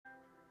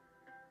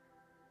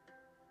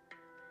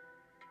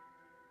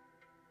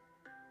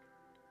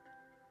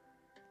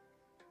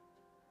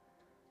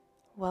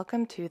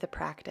Welcome to The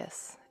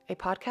Practice, a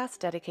podcast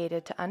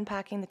dedicated to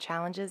unpacking the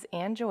challenges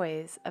and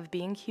joys of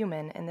being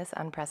human in this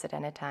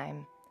unprecedented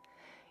time.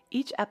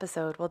 Each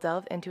episode will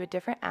delve into a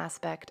different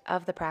aspect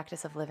of the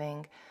practice of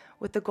living,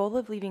 with the goal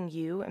of leaving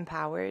you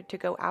empowered to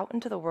go out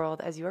into the world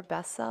as your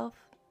best self,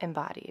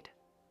 embodied.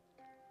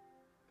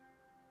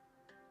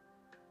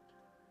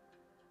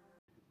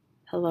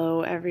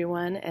 Hello,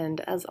 everyone, and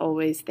as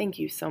always, thank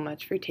you so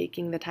much for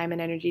taking the time and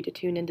energy to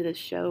tune into this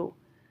show.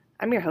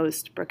 I'm your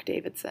host, Brooke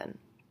Davidson.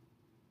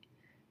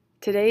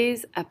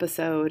 Today's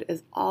episode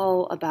is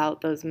all about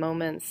those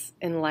moments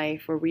in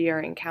life where we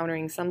are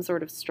encountering some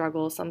sort of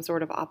struggle, some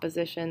sort of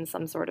opposition,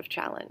 some sort of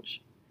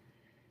challenge.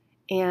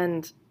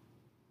 And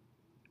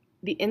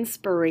the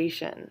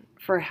inspiration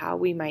for how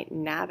we might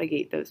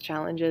navigate those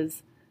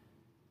challenges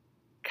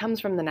comes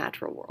from the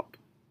natural world.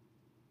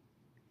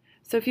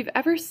 So if you've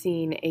ever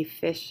seen a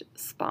fish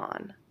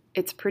spawn,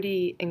 it's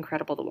pretty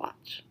incredible to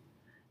watch.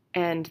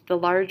 And the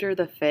larger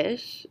the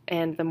fish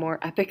and the more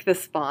epic the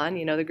spawn,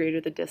 the greater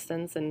the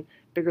distance and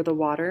bigger the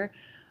water,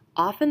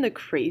 often the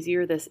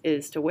crazier this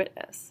is to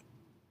witness.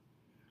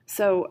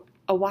 So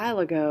a while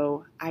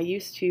ago, I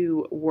used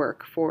to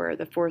work for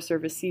the Forest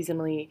Service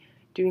seasonally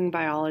doing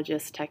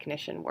biologist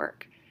technician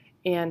work.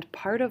 And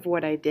part of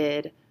what I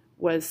did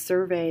was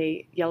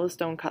survey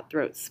Yellowstone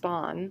cutthroat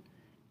spawn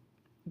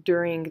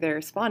during their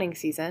spawning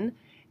season,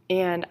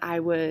 and I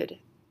would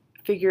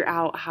figure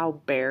out how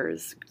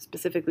bears,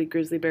 specifically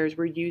grizzly bears,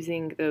 were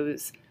using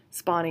those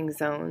spawning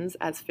zones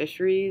as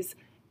fisheries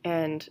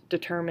and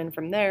determine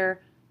from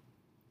there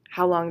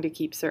how long to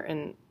keep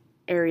certain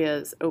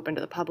areas open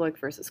to the public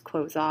versus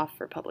close off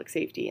for public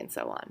safety and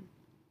so on.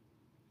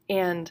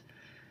 And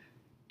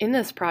in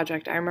this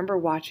project, I remember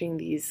watching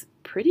these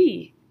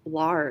pretty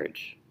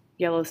large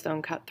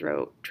Yellowstone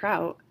cutthroat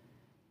trout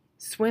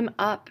swim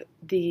up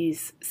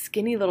these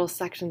skinny little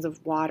sections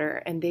of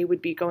water, and they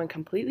would be going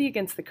completely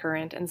against the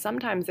current, and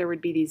sometimes there would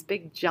be these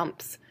big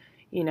jumps,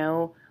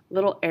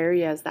 little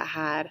areas that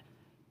had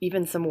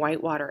even some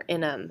white water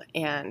in them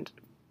and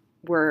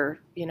were,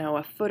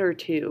 a foot or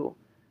two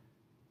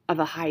of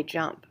a high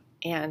jump,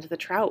 and the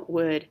trout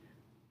would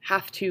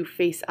have to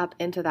face up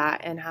into that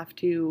and have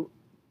to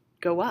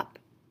go up.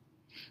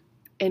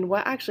 And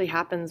what actually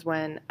happens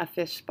when a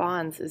fish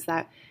spawns is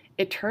that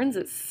it turns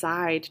its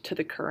side to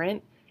the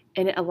current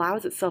and it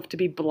allows itself to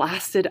be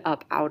blasted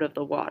up out of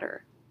the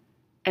water.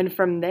 And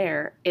from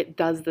there, it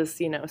does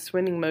this,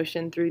 swimming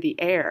motion through the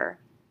air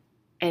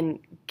and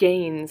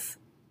gains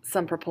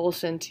some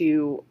propulsion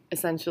to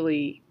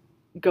essentially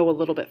go a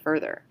little bit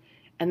further.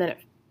 And then it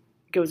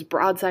goes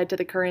broadside to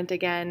the current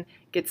again,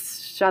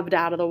 gets shoved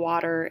out of the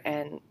water,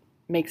 and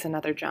makes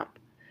another jump.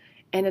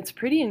 And it's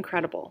pretty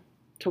incredible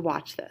to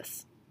watch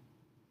this.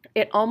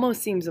 It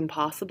almost seems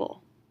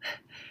impossible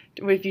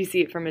if you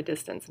see it from a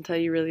distance until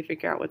you really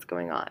figure out what's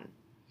going on.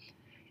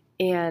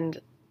 And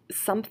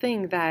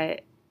something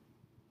that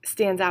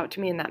stands out to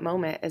me in that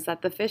moment is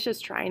that the fish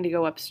is trying to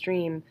go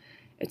upstream.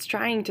 It's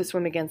trying to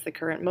swim against the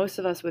current. Most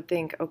of us would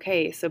think,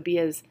 okay, so be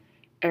as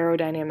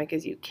aerodynamic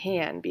as you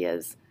can, be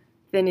as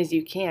thin as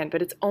you can,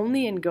 but it's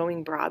only in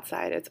going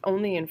broadside, it's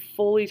only in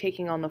fully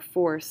taking on the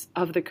force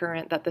of the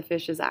current that the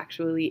fish is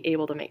actually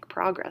able to make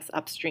progress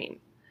upstream,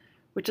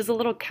 which is a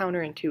little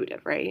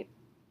counterintuitive, right?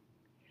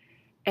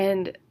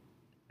 And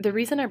the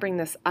reason I bring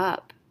this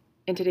up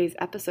in today's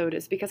episode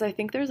is because I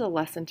think there's a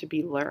lesson to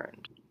be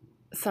learned.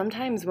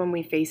 Sometimes when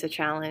we face a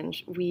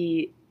challenge,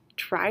 we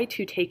try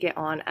to take it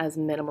on as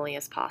minimally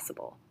as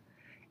possible.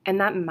 And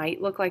that might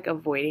look like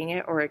avoiding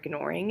it or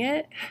ignoring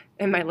it.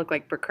 It might look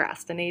like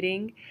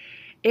procrastinating.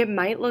 It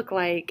might look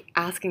like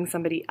asking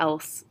somebody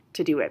else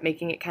to do it,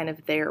 making it kind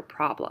of their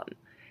problem.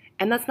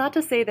 And that's not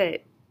to say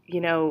that,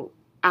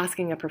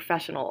 asking a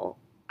professional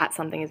at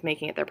something is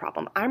making it their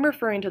problem. I'm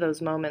referring to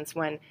those moments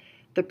when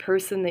the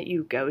person that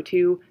you go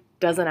to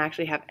doesn't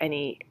actually have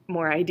any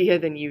more idea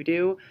than you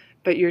do,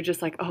 but you're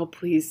just like, oh,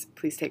 please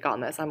take on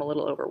this. I'm a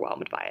little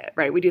overwhelmed by it,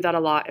 right? We do that a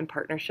lot in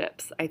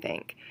partnerships, I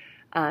think.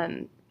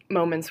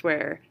 Moments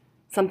where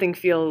something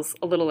feels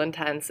a little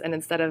intense, and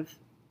instead of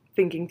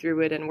thinking through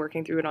it and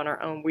working through it on our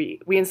own,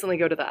 we instantly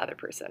go to the other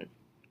person.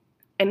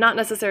 And not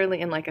necessarily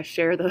in like a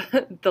share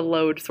the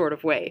load sort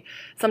of way.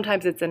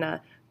 Sometimes it's in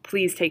a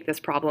please take this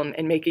problem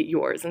and make it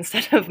yours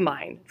instead of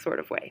mine sort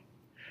of way.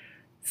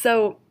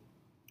 So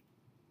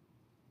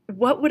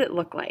what would it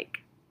look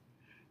like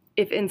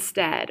if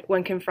instead,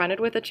 when confronted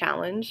with a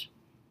challenge,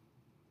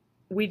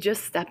 we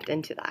just stepped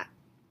into that?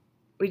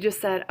 We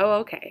just said, oh,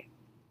 okay,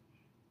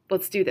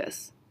 let's do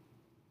this,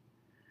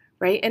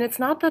 right? And it's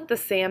not that the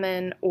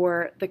salmon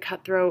or the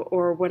cutthroat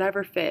or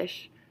whatever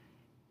fish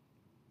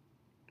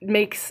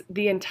makes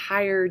the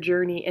entire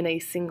journey in a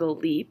single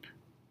leap,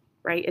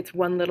 right? It's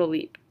one little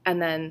leap. And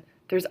then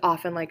there's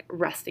often like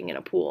resting in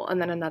a pool,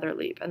 and then another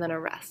leap, and then a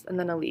rest, and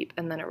then a leap,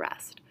 and then a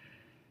rest.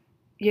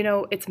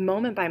 It's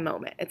moment by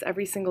moment. It's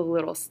every single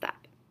little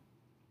step.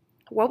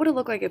 What would it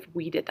look like if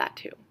we did that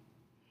too?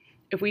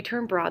 If we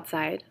turned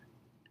broadside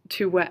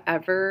to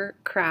whatever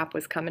crap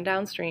was coming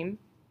downstream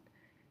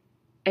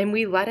and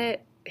we let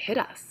it hit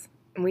us.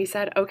 And we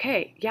said,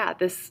 okay, yeah,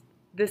 this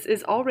this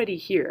is already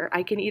here.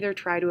 I can either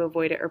try to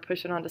avoid it or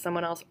push it onto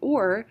someone else,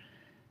 or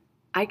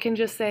I can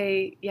just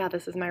say, yeah,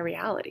 this is my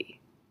reality,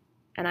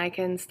 and I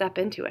can step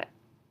into it.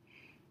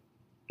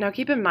 Now,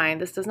 keep in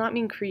mind, this does not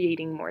mean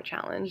creating more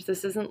challenge.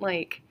 This isn't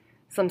like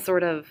some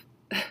sort of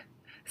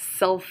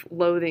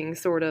self-loathing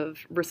sort of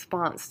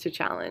response to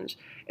challenge.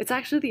 It's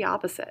actually the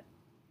opposite.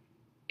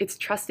 It's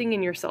trusting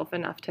in yourself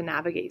enough to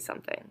navigate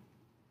something.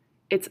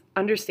 It's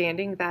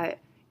understanding that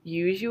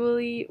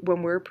usually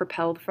when we're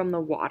propelled from the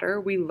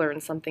water, we learn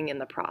something in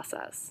the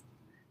process.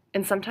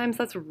 And sometimes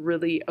that's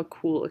really a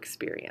cool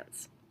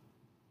experience.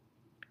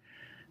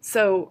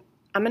 So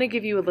I'm going to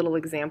give you a little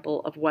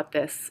example of what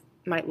this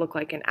might look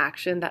like in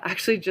action that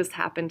actually just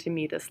happened to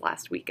me this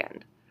last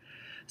weekend.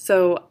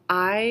 So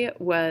I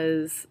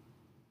was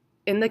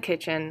in the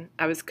kitchen,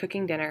 I was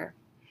cooking dinner,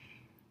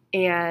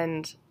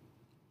 and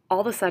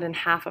all of a sudden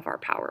half of our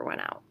power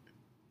went out.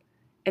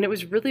 And it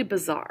was really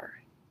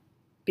bizarre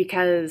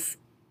because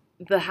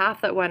the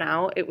half that went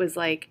out, it was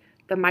like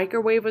the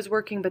microwave was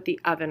working, but the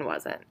oven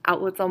wasn't.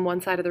 Outlets on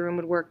one side of the room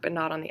would work, but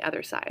not on the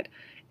other side.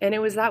 And it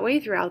was that way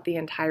throughout the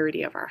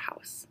entirety of our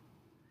house.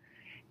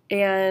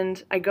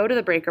 And I go to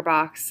the breaker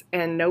box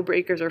and no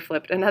breakers are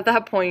flipped. And at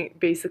that point,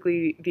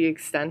 basically the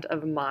extent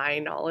of my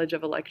knowledge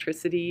of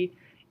electricity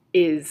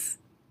is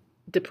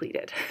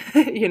depleted.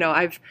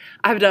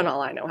 I've done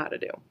all I know how to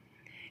do.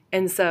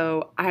 And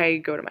so I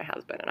go to my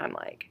husband and I'm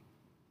like,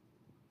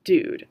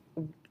 dude,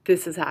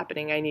 this is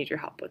happening. I need your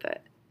help with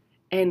it.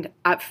 And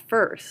at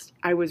first,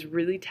 I was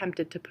really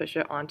tempted to push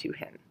it onto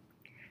him.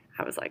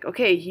 I was like,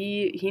 okay,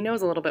 he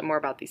knows a little bit more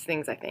about these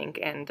things, I think,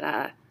 and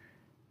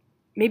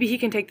maybe he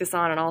can take this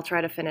on and I'll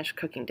try to finish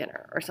cooking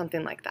dinner or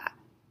something like that.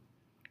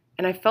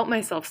 And I felt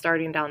myself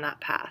starting down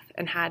that path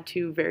and had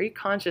to very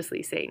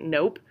consciously say,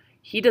 nope,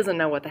 he doesn't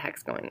know what the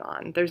heck's going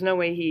on. There's no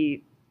way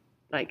he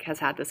has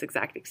had this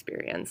exact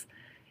experience.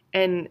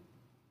 And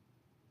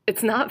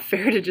it's not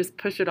fair to just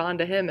push it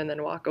onto him and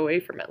then walk away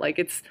from it.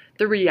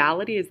 The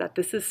reality is that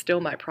this is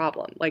still my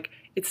problem.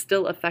 It's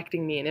still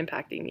affecting me and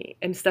impacting me.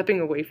 And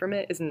stepping away from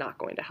it is not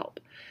going to help.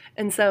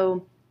 And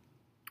so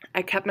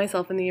I kept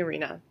myself in the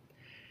arena.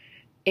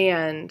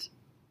 And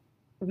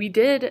we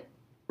did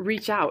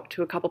reach out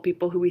to a couple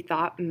people who we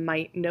thought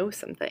might know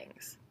some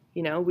things.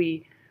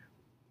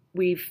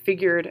 We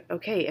figured,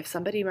 okay, if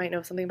somebody might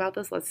know something about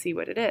this, let's see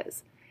what it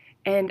is.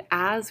 And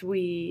as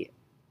we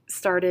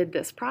started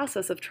this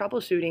process of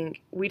troubleshooting,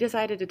 we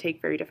decided to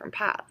take very different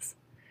paths.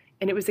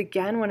 And it was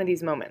again one of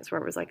these moments where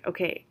it was like,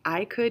 okay,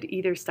 I could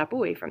either step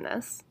away from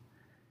this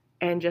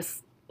and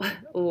just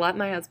let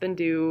my husband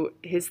do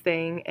his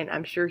thing, and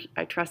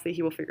I trust that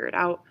he will figure it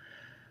out,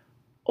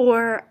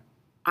 or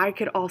I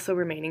could also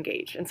remain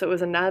engaged. And so it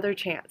was another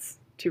chance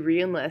to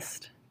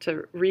re-enlist,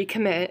 to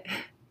recommit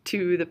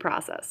to the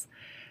process.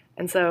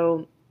 And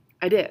so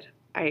I did.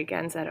 I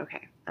again said,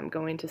 okay, I'm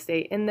going to stay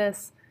in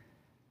this.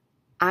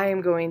 I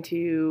am going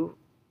to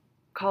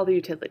call the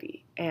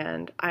utility,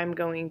 and I'm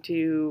going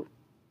to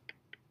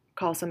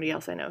call somebody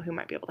else I know who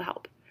might be able to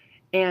help.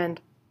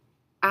 And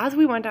as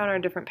we went down our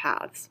different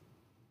paths,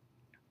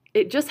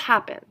 it just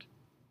happened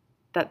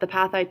that the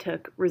path I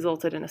took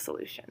resulted in a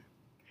solution.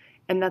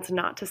 And that's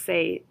not to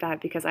say that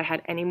because I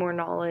had any more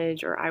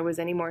knowledge or I was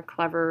any more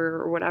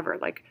clever or whatever.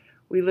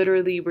 We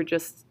literally were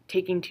just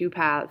taking two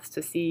paths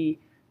to see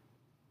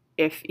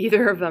if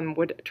either of them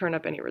would turn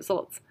up any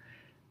results.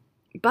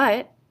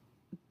 But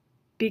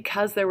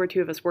because there were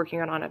two of us working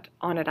on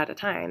it at a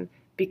time,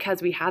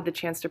 because we had the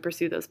chance to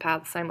pursue those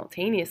paths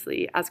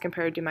simultaneously, as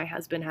compared to my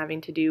husband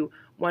having to do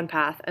one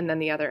path and then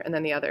the other and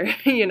then the other,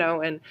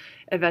 and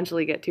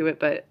eventually get to it,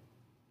 but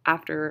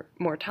after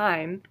more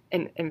time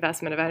and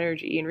investment of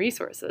energy and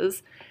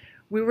resources,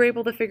 we were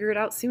able to figure it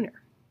out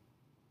sooner.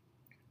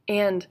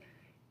 And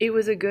it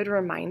was a good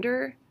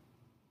reminder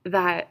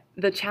that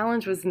the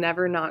challenge was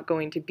never not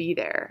going to be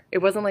there. It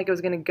wasn't like it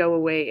was going to go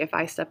away if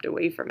I stepped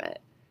away from it.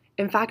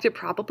 In fact, it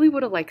probably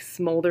would have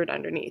smoldered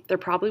underneath. There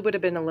probably would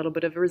have been a little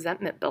bit of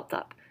resentment built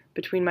up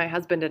between my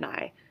husband and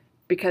I,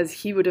 because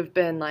he would have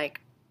been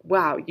like,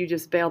 wow, you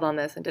just bailed on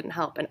this and didn't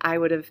help. And I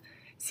would have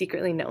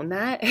secretly known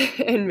that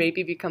and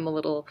maybe become a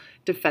little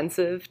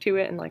defensive to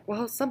it and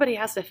well, somebody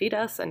has to feed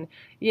us. And,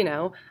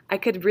 I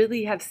could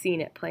really have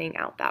seen it playing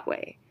out that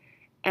way.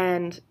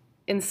 And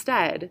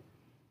instead,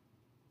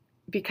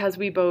 because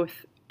we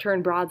both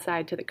turned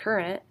broadside to the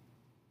current,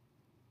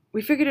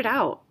 we figured it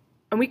out.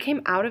 And we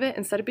came out of it,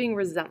 instead of being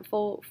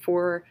resentful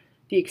for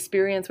the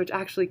experience, which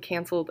actually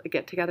canceled a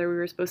get-together we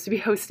were supposed to be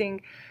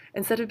hosting,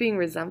 instead of being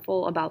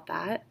resentful about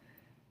that,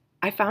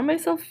 I found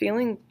myself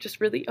feeling just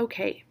really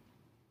okay.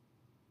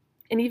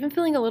 And even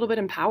feeling a little bit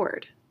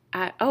empowered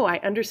at, I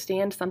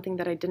understand something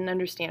that I didn't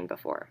understand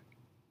before.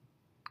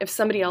 If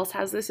somebody else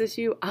has this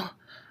issue,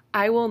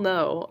 I will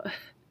know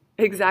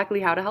exactly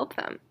how to help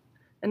them.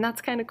 And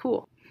that's kind of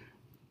cool.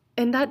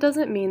 And that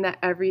doesn't mean that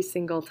every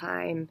single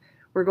time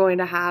we're going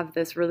to have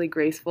this really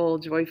graceful,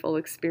 joyful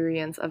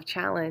experience of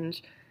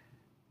challenge,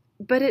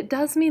 but it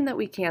does mean that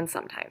we can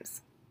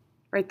sometimes,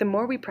 right? The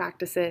more we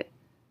practice it,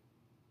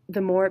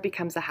 the more it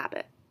becomes a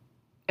habit.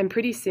 And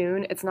pretty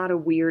soon, it's not a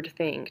weird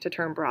thing to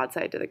turn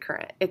broadside to the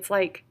current. It's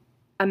like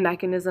a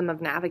mechanism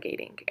of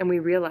navigating. And we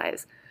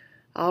realize,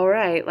 all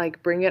right,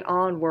 like bring it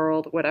on,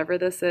 world, whatever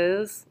this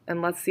is,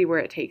 and let's see where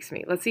it takes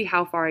me. Let's see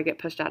how far I get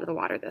pushed out of the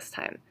water this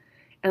time.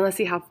 And let's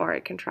see how far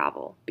it can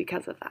travel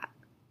because of that.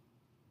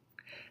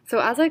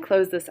 So as I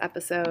close this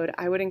episode,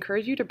 I would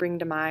encourage you to bring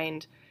to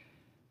mind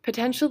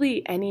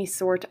potentially any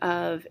sort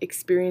of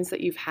experience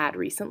that you've had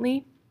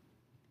recently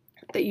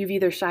that you've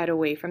either shied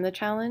away from the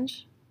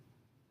challenge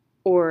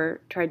or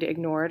tried to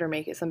ignore it or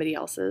make it somebody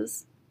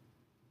else's.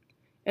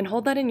 And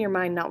hold that in your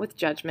mind, not with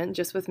judgment,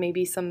 just with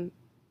maybe some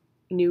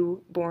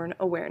newborn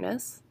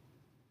awareness.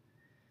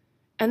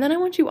 And then I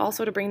want you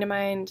also to bring to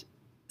mind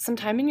some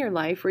time in your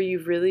life where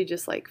you've really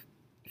just like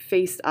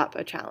faced up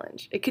a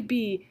challenge. It could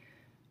be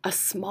a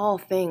small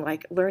thing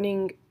like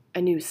learning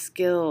a new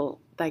skill,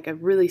 like a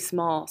really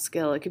small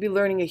skill. It could be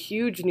learning a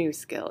huge new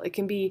skill. It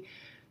can be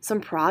some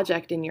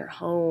project in your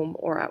home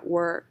or at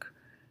work.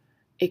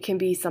 It can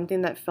be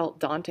something that felt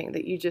daunting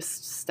that you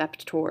just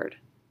stepped toward.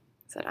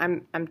 Said,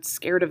 I'm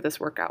scared of this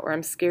workout, or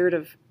I'm scared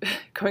of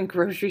going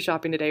grocery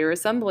shopping today, or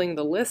assembling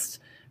the list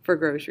for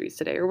groceries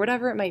today, or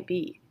whatever it might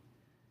be.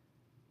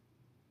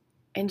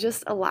 And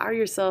just allow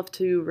yourself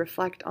to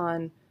reflect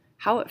on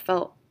how it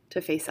felt to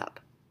face up,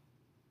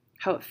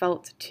 how it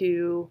felt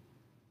to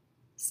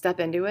step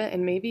into it,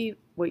 and maybe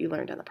what you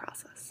learned in the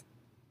process.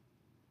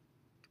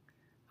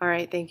 All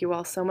right, thank you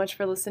all so much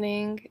for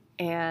listening,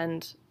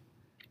 and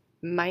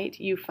might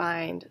you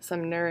find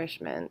some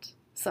nourishment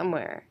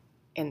somewhere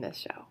in this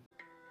show.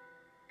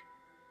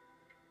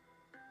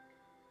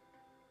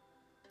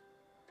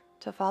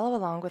 To follow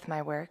along with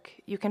my work,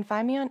 you can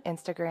find me on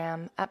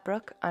Instagram at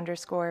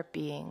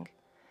Brooke_being.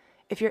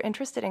 If you're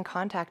interested in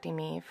contacting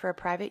me for a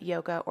private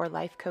yoga or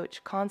life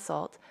coach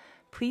consult,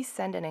 please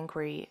send an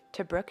inquiry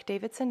to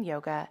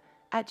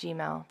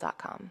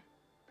brookedavidsonyoga@gmail.com.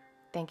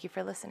 Thank you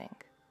for listening.